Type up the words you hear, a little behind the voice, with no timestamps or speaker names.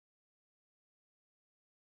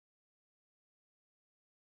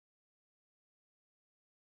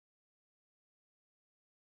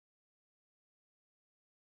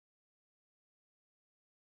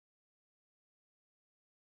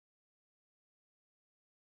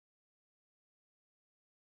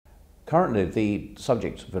Currently, the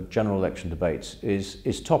subject of general election debates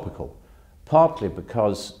is topical, partly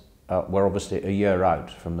because we're obviously a year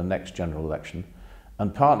out from the next general election,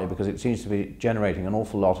 and partly because it seems to be generating an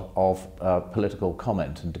awful lot of political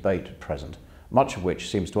comment and debate at present, much of which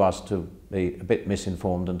seems to us to be a bit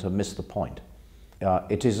misinformed and to miss the point.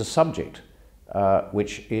 It is a subject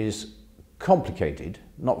which is complicated,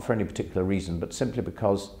 not for any particular reason, but simply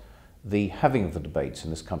because the having of the debates in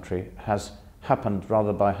this country has happened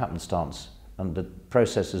rather by happenstance, and the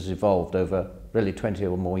process has evolved over really 20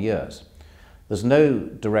 or more years. There's no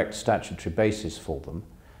direct statutory basis for them,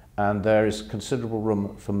 and there is considerable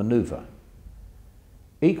room for manoeuvre.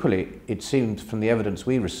 Equally, it seemed from the evidence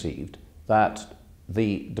we received that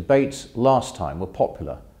the debates last time were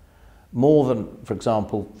popular. More than, for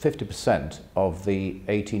example, 50% of the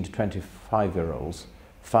 18 to 25-year-olds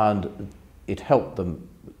found it helped them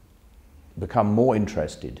become more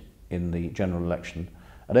interested in the general election,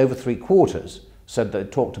 and over 3/4 said they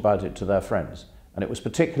talked about it to their friends. And it was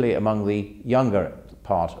particularly among the younger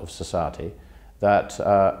part of society that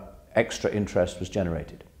extra interest was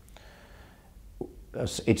generated.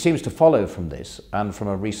 It seems to follow from this, and from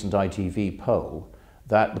a recent ITV poll,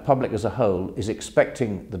 that the public as a whole is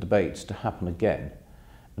expecting the debates to happen again.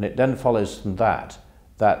 And it then follows from that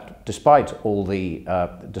despite all the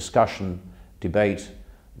discussion, debate,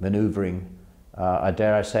 manoeuvring,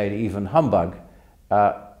 dare I say even humbug,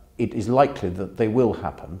 it is likely that they will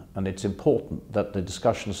happen, and it's important that the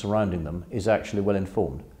discussion surrounding them is actually well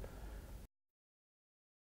informed.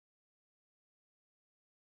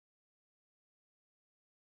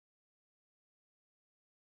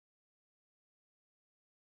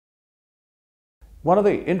 One of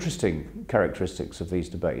the interesting characteristics of these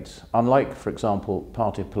debates, unlike, for example,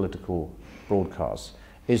 party political broadcasts,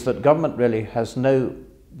 is that government really has no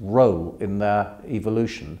role in their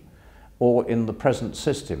evolution or in the present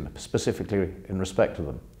system, specifically in respect to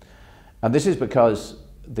them. And this is because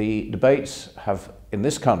the debates have, in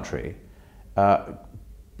this country,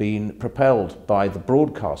 been propelled by the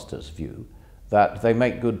broadcasters' view that they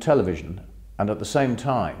make good television, and at the same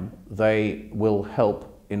time they will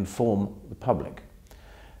help inform the public.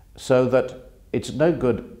 So that it's no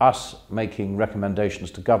good us making recommendations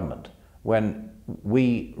to government when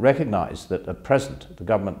we recognise that at present the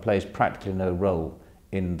government plays practically no role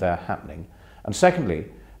in their happening. And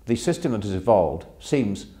secondly, the system that has evolved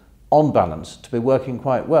seems, on balance, to be working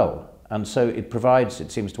quite well. And so it provides,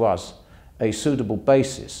 it seems to us, a suitable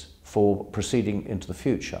basis for proceeding into the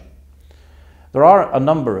future. There are a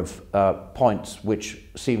number of points which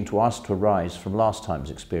seem to us to arise from last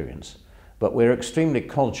time's experience, but we're extremely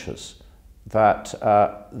conscious that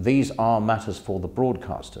these are matters for the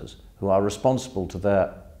broadcasters, who are responsible to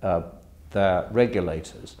their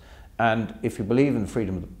regulators. And if you believe in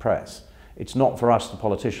freedom of the press, it's not for us, the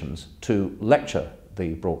politicians, to lecture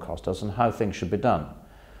the broadcasters on how things should be done.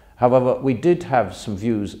 However, we did have some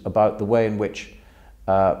views about the way in which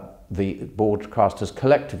the broadcasters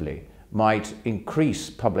collectively might increase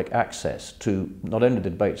public access to not only the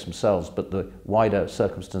debates themselves, but the wider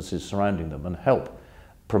circumstances surrounding them, and help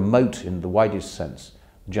promote, in the widest sense,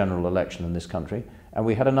 the general election in this country. And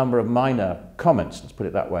we had a number of minor comments, let's put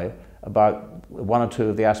it that way, about one or two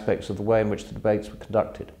of the aspects of the way in which the debates were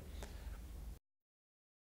conducted.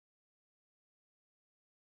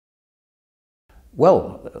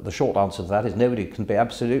 Well, the short answer to that is nobody can be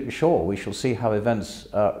absolutely sure. We shall see how events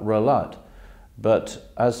roll out.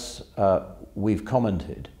 But as we've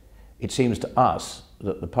commented, it seems to us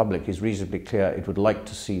that the public is reasonably clear it would like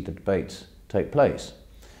to see the debates take place.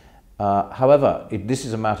 However, this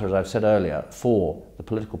is a matter, as I've said earlier, for the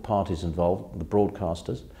political parties involved, the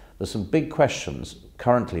broadcasters. There's some big questions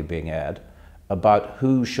currently being aired about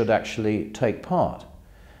who should actually take part.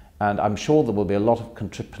 And I'm sure there will be a lot of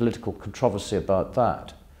political controversy about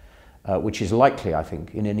that, which is likely, I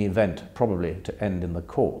think, in any event, probably to end in the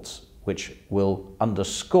courts, which will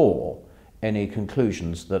underscore any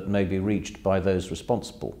conclusions that may be reached by those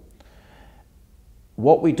responsible.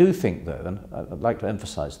 What we do think, though, and I'd like to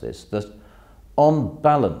emphasise this, that on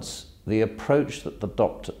balance, the approach that the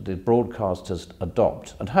broadcasters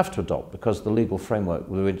adopt, and have to adopt because of the legal framework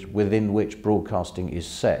within which broadcasting is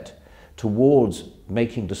set, towards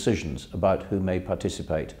making decisions about who may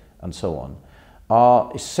participate and so on,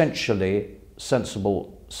 are essentially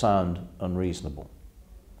sensible, sound and reasonable.